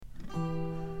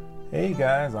Hey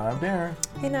guys, I'm Darren.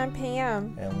 And I'm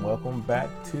Pam. And welcome back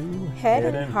to Head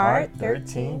and Heart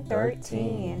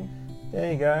 1313.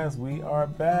 Hey guys, we are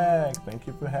back. Thank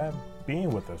you for being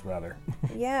with us, rather.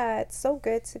 Yeah, it's so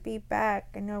good to be back.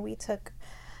 I know we took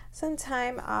some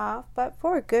time off, but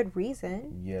for a good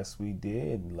reason. Yes, we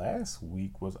did. Last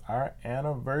week was our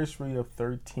anniversary of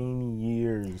 13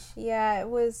 years. Yeah, it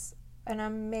was an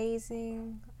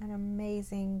amazing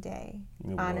day.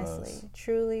 Honestly,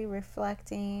 truly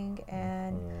reflecting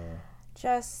and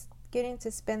just getting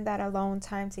to spend that alone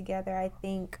time together, I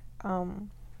think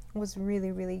was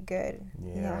really, really good.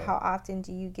 Yeah. You know, how often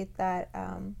do you get that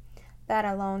that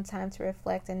alone time to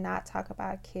reflect and not talk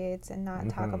about kids and not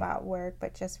talk about work,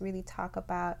 but just really talk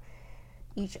about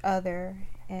each other?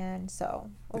 And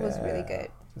so it was really good.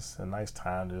 Just a nice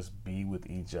time to just be with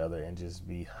each other and just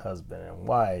be husband and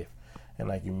wife. And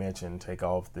like you mentioned, take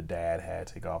off the dad hat,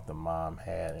 take off the mom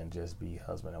hat, and just be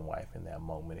husband and wife in that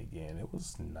moment again. It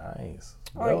was nice.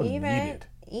 Or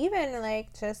even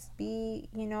like just be,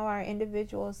 you know, our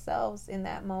individual selves in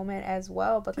that moment as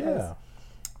well. Because,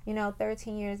 you know,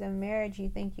 13 years of marriage, you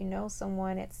think you know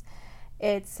someone.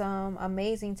 It's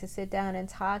amazing to sit down and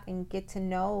talk and get to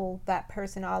know that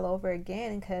person all over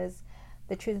again. Because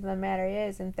the truth of the matter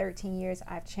is, in 13 years,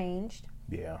 I've changed.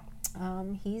 Yeah.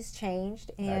 He's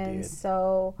changed, and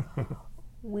so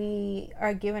we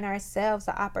are giving ourselves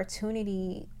the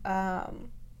opportunity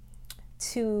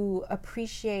to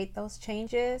appreciate those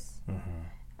changes,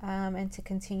 and to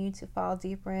continue to fall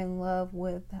deeper in love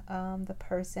with the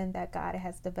person that God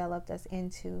has developed us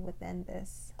into within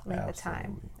this length of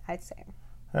time, I'd say.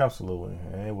 Absolutely.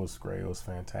 And it was great. It was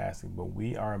fantastic. But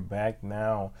we are back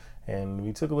now, and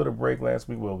we took a little break last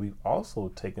week. Well, we've also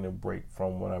taken a break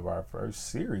from one of our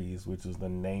first series, which is the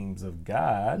Names of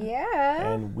God.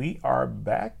 Yeah. And we are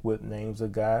back with Names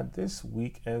of God this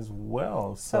week as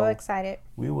well. So excited.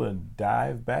 We will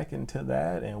dive back into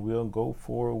that, and we'll go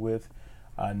forward with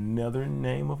another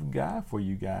name of God for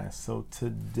you guys. So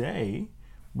today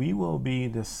we will be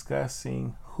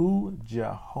discussing who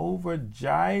Jehovah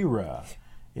Jireh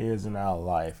is in our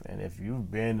life. And if you've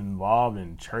been involved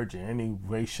in church in any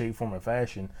way, shape, form, or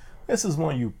fashion, this is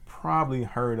one you probably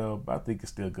heard of, but I think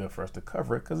it's still good for us to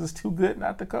cover it because it's too good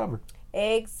not to cover.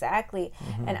 Exactly.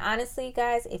 And honestly,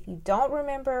 guys, if you don't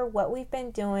remember what we've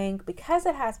been doing, because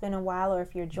it has been a while, or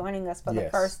if you're joining us for the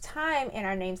first time in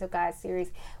our Names of God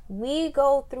series, we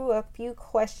go through a few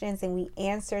questions and we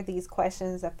answer these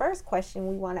questions. The first question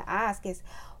we want to ask is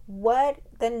what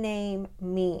the name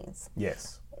means.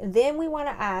 Yes. Then we want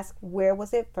to ask, where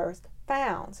was it first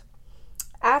found?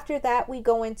 After that, we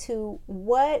go into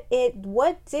what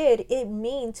did it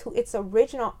mean to its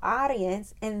original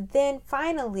audience? And then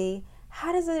finally,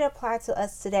 how does it apply to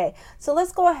us today? So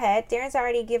let's go ahead. Darren's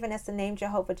already given us the name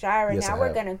Jehovah Jireh. Yes, now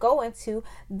we're going to go into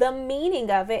the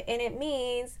meaning of it. And it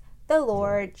means the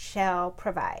Lord shall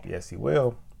provide. Yes, he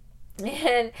will.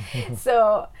 And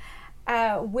so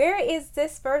where is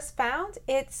this verse found?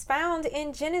 It's found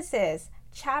in Genesis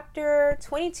chapter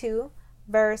 22,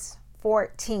 verse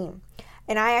 14.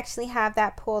 And I actually have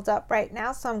that pulled up right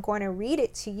now, so I'm going to read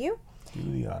it to you. Do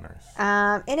the honors.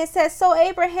 And it says, so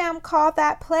Abraham called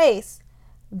that place,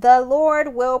 the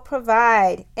Lord will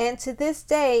provide. And to this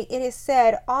day, it is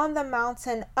said, on the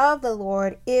mountain of the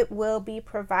Lord, it will be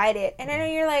provided. And I know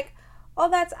you're like, oh,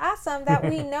 that's awesome that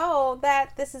we know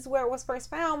that this is where it was first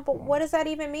found. But what does that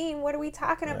even mean? What are we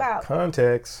talking about?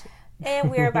 Context.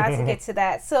 And we're about to get to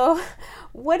that. So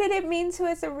what did it mean to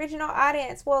its original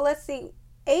audience? Well, let's see.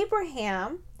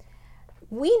 Abraham,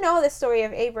 we know the story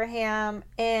of Abraham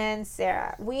and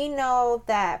Sarah. We know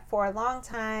that for a long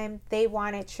time they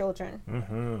wanted children.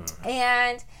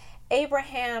 And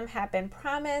Abraham had been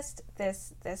promised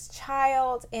this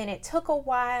child, and it took a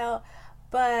while,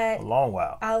 but a long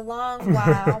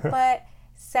while. But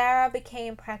Sarah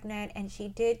became pregnant, and she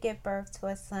did give birth to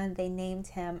a son. They named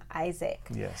him Isaac.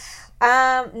 Yes.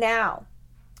 Now,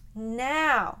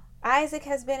 Isaac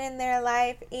has been in their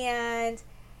life, and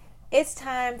it's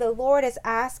time. The Lord is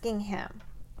asking him,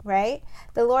 right?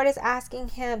 The Lord is asking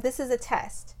him. This is a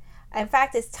test. In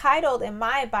fact, it's titled in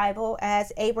my Bible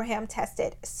as Abraham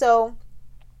Tested. So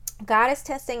God is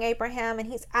testing Abraham, and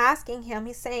he's asking him,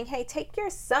 he's saying, hey, take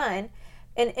your son.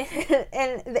 And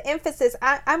the emphasis,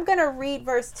 I'm going to read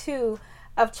verse 2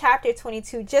 of chapter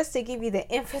 22 just to give you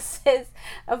the emphasis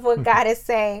of what God is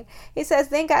saying. He says,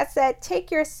 then God said,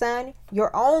 take your son,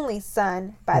 your only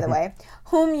son, by the way,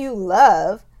 whom you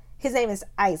love, his name is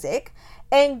Isaac,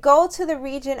 and go to the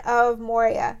region of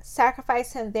Moriah.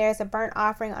 Sacrifice him there as a burnt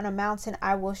offering on a mountain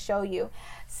I will show you.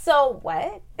 So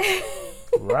what?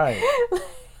 Right.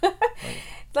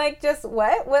 Like, just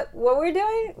what we're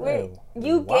doing?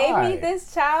 You gave me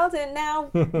this child, and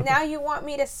now you want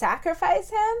me to sacrifice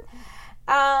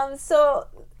him? So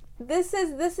this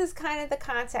is kind of the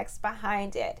context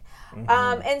behind it.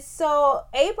 And so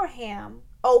Abraham,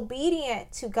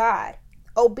 obedient to God,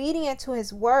 obedient to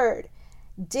his word,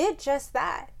 did just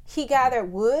that. He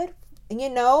gathered wood,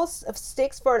 of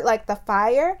sticks for like the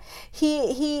fire.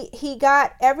 He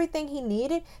got everything he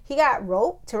needed. He got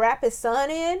rope to wrap his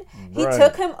son in. He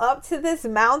took him up to this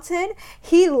mountain.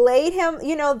 He laid him,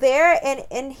 there,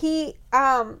 and he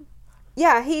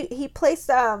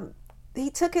placed he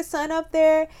took his son up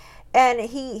there, and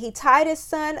he tied his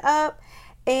son up,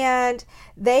 and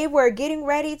they were getting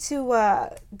ready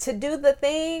to do the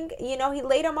thing. He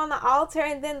laid him on the altar,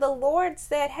 and then the Lord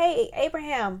said, "Hey,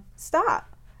 Abraham, stop."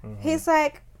 He's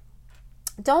like,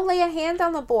 don't lay a hand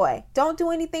on the boy. Don't do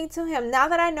anything to him. Now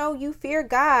that I know you fear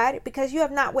God, because you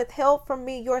have not withheld from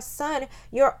me your son,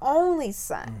 your only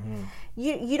son.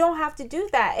 You don't have to do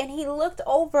that. And he looked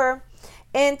over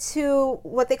into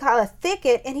what they call a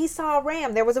thicket, and he saw a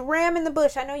ram. There was a ram in the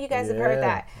bush. I know you guys have heard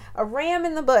that. A ram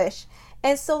in the bush.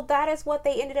 And so that is what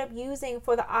they ended up using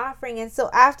for the offering. And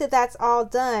so after that's all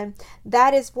done,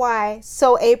 that is why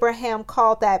so Abraham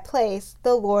called that place,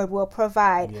 the Lord will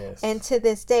provide. And to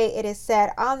this day it is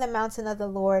said, on the mountain of the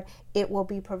Lord it will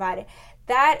be provided.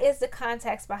 That is the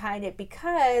context behind it,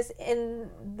 because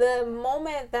in the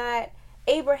moment that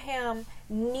Abraham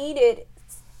needed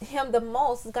him the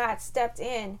most, God stepped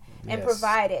in and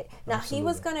provided. Now he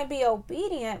was going to be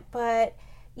obedient, but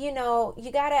you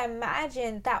got to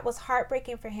imagine that was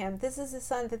heartbreaking for him. This is the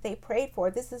son that they prayed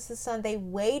for. This is the son they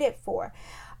waited for.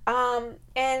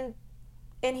 And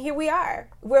here we are.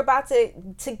 We're about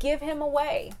to give him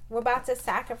away. We're about to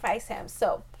sacrifice him.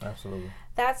 So absolutely,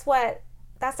 that's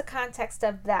the context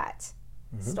of that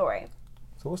story.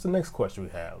 So what's the next question we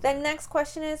have? The next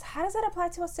question is, how does that apply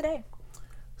to us today?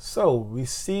 So we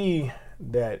see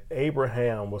that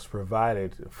Abraham was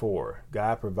provided for.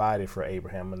 God provided for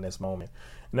Abraham in this moment.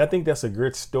 And I think that's a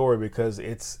good story, because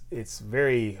it's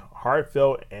very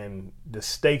heartfelt, and the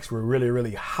stakes were really,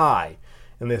 really high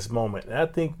in this moment. And I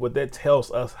think what that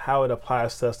tells us, how it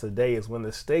applies to us today, is when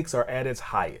the stakes are at its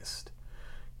highest,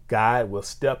 God will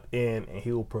step in and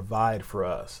he will provide for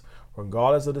us.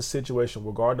 Regardless of the situation,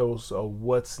 regardless of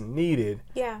what's needed,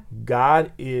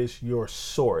 God is your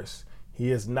source.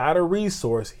 He is not a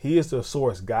resource. He is the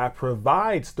source. God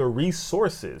provides the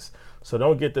resources. So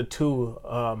don't get the two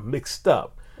mixed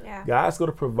up. God's going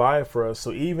to provide for us.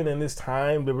 So even in this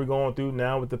time that we're going through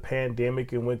now with the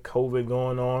pandemic and with COVID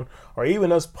going on, or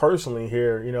even us personally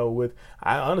here,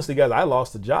 honestly, guys, I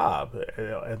lost a job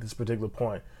at this particular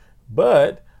point.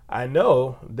 But I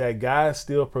know that God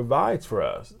still provides for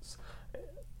us.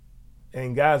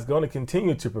 And God's going to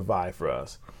continue to provide for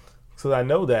us. So I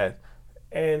know that.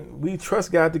 And we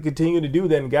trust God to continue to do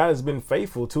that. And God has been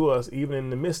faithful to us even in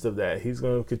the midst of that. He's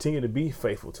going to continue to be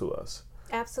faithful to us.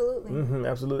 Absolutely.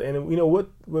 Absolutely. And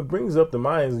what brings up the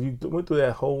mind is you went through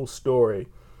that whole story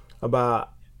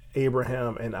about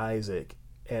Abraham and Isaac,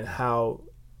 and how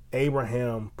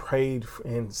Abraham prayed,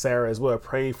 and Sarah as well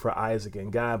prayed for Isaac,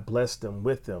 and God blessed them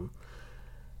with them.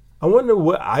 I wonder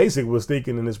what Isaac was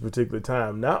thinking in this particular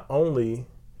time. Not only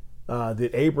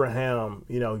did Abraham,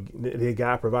 did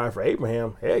God provide for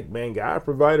Abraham? Heck, man, God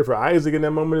provided for Isaac in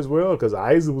that moment as well, because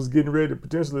Isaac was getting ready to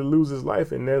potentially lose his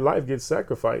life, and their life gets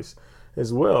sacrificed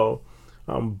as well.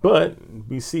 But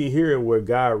we see here where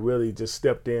God really just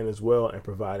stepped in as well and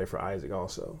provided for Isaac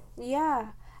also. Yeah.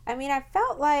 I mean, I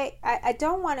felt like I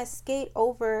don't want to skate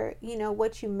over,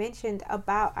 what you mentioned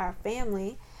about our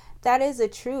family. That is a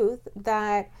truth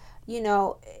that,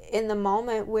 in the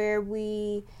moment where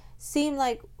we seem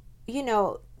like,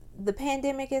 the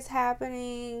pandemic is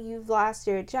happening, you've lost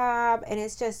your job, and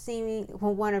it's just seeming,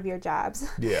 one of your jobs.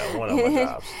 Yeah, one of my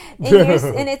jobs.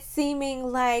 and it's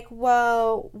seeming like,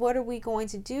 well, what are we going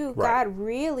to do? Right. God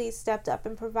really stepped up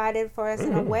and provided for us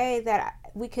in a way that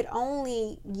we could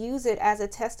only use it as a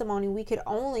testimony. We could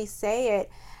only say it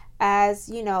as,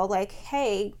 like,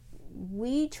 hey,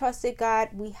 we trusted God.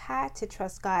 We had to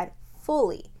trust God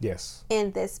fully. Yes.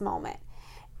 In this moment.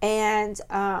 And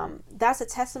that's a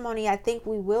testimony I think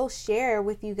we will share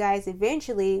with you guys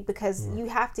eventually, because you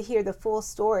have to hear the full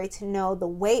story to know the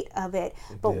weight of it.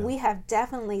 But we have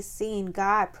definitely seen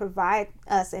God provide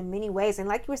us in many ways. And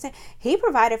like you were saying, he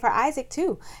provided for Isaac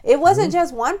too. It wasn't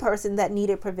just one person that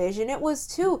needed provision. It was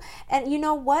two. And you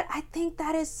know what? I think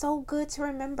that is so good to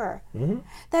remember.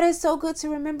 That is so good to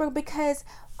remember, because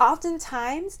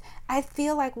oftentimes I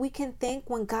feel like we can think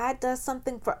when God does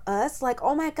something for us, like,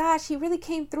 oh my gosh, he really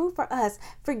came through for us,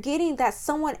 forgetting that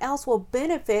someone else will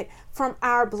benefit from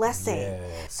our blessing.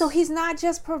 Yes. So he's not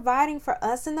just providing for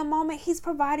us in the moment, he's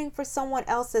providing for someone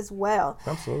else as well.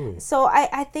 Absolutely. So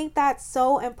I think that's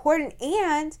so important.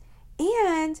 And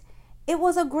it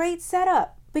was a great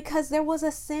setup, because there was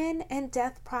a sin and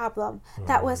death problem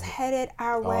that was headed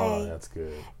our way. Oh, that's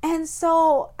good. And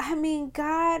so, I mean,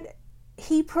 God,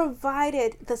 he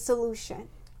provided the solution.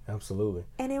 Absolutely.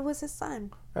 And it was his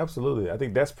son. Absolutely. I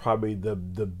think that's probably the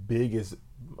biggest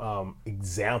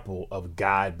example of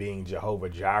God being Jehovah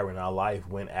Jireh in our life.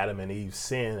 When Adam and Eve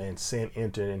sinned and sin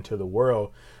entered into the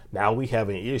world, now we have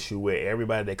an issue where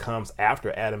everybody that comes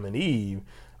after Adam and Eve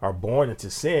are born into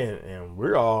sin, and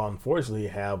we're all unfortunately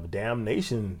have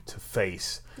damnation to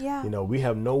face. Yeah. You know, we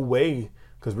have no way,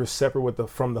 because we're separate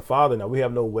from the Father now. We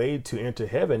have no way to enter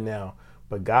heaven now.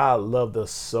 But God loved us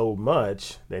so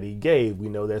much that he gave. We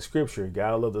know that scripture.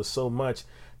 God loved us so much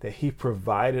that he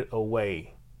provided a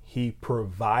way. He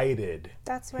provided.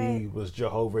 That's right. He was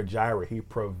Jehovah Jireh. He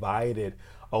provided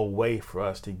a way for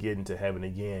us to get into heaven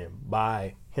again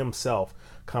by himself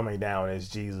coming down as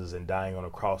Jesus and dying on a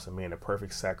cross and being a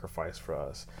perfect sacrifice for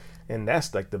us. And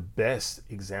that's like the best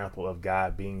example of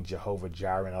God being Jehovah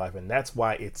Jireh in our life. And that's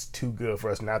why it's too good for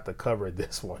us not to cover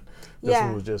this one. This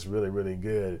one was just really, really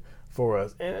good for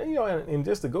us. And, you know, and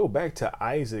just to go back to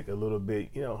Isaac a little bit,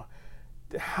 you know,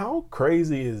 how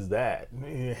crazy is that?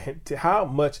 To how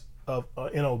much of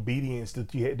in obedience do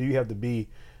you have to be,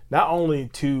 not only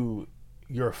to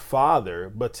your father,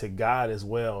 but to God as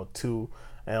well, to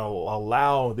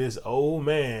allow this old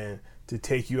man to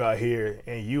take you out here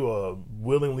and you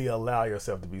willingly allow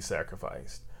yourself to be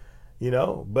sacrificed, you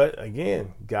know? But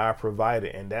again, God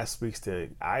provided, and that speaks to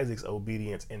Isaac's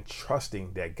obedience and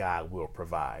trusting that God will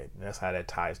provide. And that's how that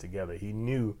ties together. He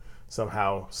knew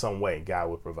somehow, some way God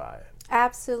would provide.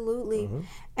 Absolutely.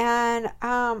 And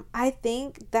I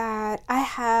think that I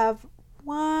have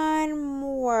one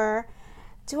more.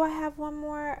 Do I have one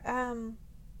more?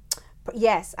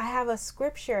 Yes, I have a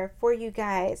scripture for you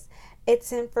guys.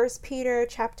 It's in 1 Peter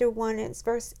chapter 1. It's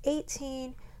verse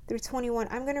 18 through 21.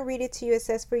 I'm going to read it to you. It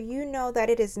says, "For you know that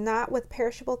it is not with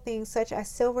perishable things such as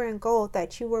silver and gold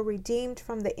that you were redeemed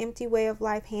from the empty way of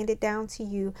life handed down to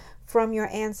you from your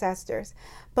ancestors,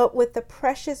 but with the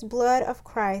precious blood of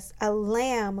Christ, a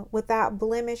lamb without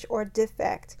blemish or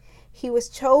defect. He was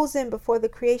chosen before the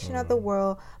creation of the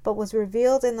world, but was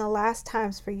revealed in the last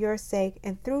times for your sake.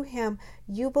 And through him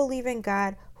you believe in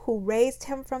God, who raised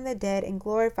him from the dead and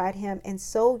glorified him. And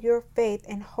so your faith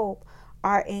and hope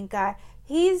are in God."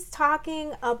 He's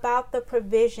talking about the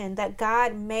provision that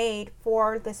God made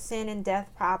for the sin and death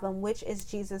problem, which is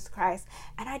Jesus Christ.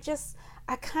 And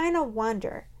I kind of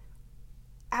wonder,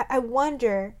 I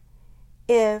wonder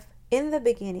if in the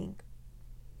beginning,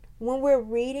 when we're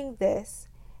reading this,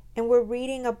 and we're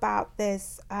reading about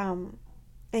this, and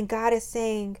God is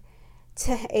saying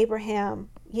to Abraham,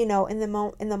 you know, in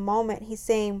the moment, he's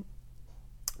saying,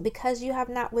 "Because you have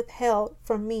not withheld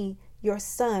from me your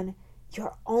son,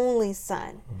 your only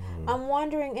son." I'm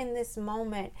wondering in this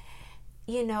moment,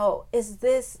 you know, is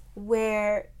this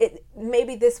where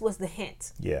maybe this was the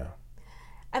hint? Yeah.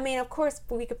 I mean, of course,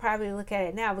 we could probably look at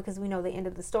it now because we know the end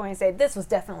of the story and say this was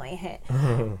definitely a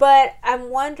hint. But I'm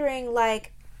wondering,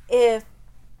 like, if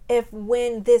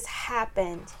when this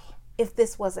happened, if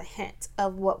this was a hint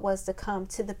of what was to come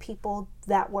to the people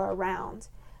that were around,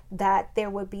 that there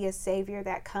would be a savior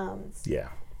that comes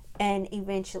and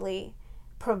eventually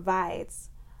provides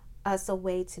us a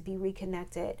way to be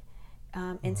reconnected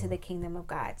into the kingdom of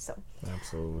God. So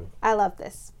absolutely, I love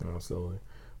this. Absolutely.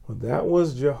 Well, that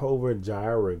was Jehovah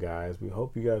Jireh, guys. We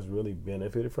hope you guys really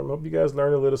benefited from it. Hope you guys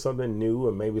learned a little something new,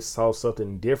 and maybe saw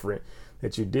something different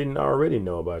that you didn't already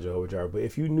know about Jehovah Jireh. But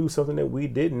if you knew something that we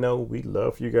didn't know, we'd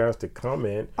love for you guys to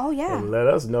comment and let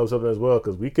us know something as well,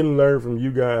 because we can learn from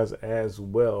you guys as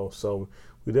well. So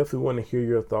we definitely want to hear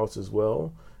your thoughts as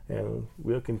well, and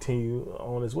we'll continue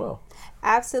on as well.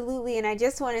 Absolutely. And I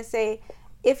just want to say,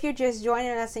 if you're just joining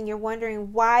us and you're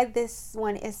wondering why this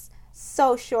one is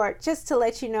so short, just to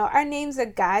let you know, our Names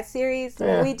of God series,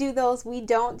 we do those. We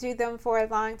don't do them for a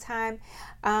long time,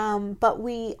 but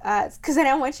we because I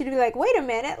don't want you to be like, wait a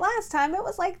minute, last time it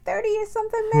was like 30 or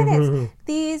something minutes.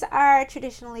 These are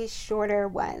traditionally shorter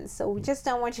ones, so we just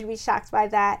don't want you to be shocked by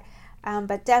that.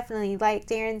 But definitely, like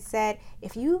Darren said,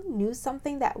 if you knew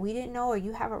something that we didn't know, or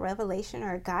you have a revelation,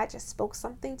 or God just spoke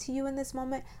something to you in this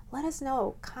moment, let us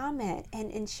know. Comment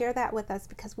and share that with us,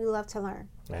 because we love to learn.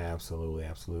 Absolutely,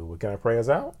 absolutely. Well, can I pray us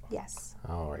out? Yes.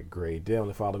 All right, great. Dear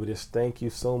Heavenly Father, we just thank you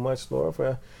so much, Lord,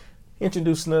 for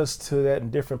introducing us to that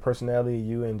different personality of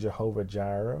you and Jehovah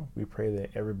Jireh. We pray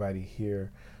that everybody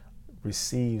here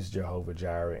receives Jehovah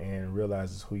Jireh and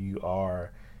realizes who you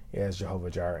are as Jehovah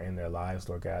Jireh in their lives,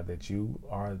 Lord God, that you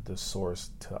are the source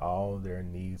to all their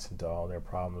needs and to all their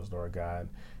problems, Lord God,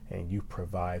 and you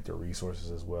provide the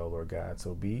resources as well, Lord God.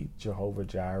 So be Jehovah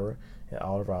Jireh in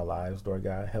all of our lives, Lord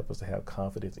God. Help us to have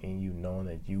confidence in you, knowing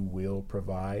that you will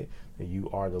provide, that you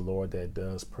are the Lord that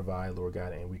does provide, Lord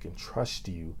God, and we can trust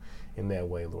you in that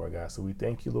way, Lord God. So we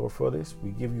thank you, Lord, for this.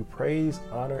 We give you praise,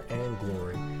 honor, and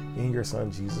glory in your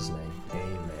Son, Jesus' name.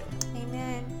 Amen.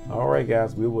 Amen. All right,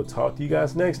 guys, we will talk to you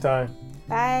guys next time.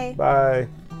 Bye. Bye.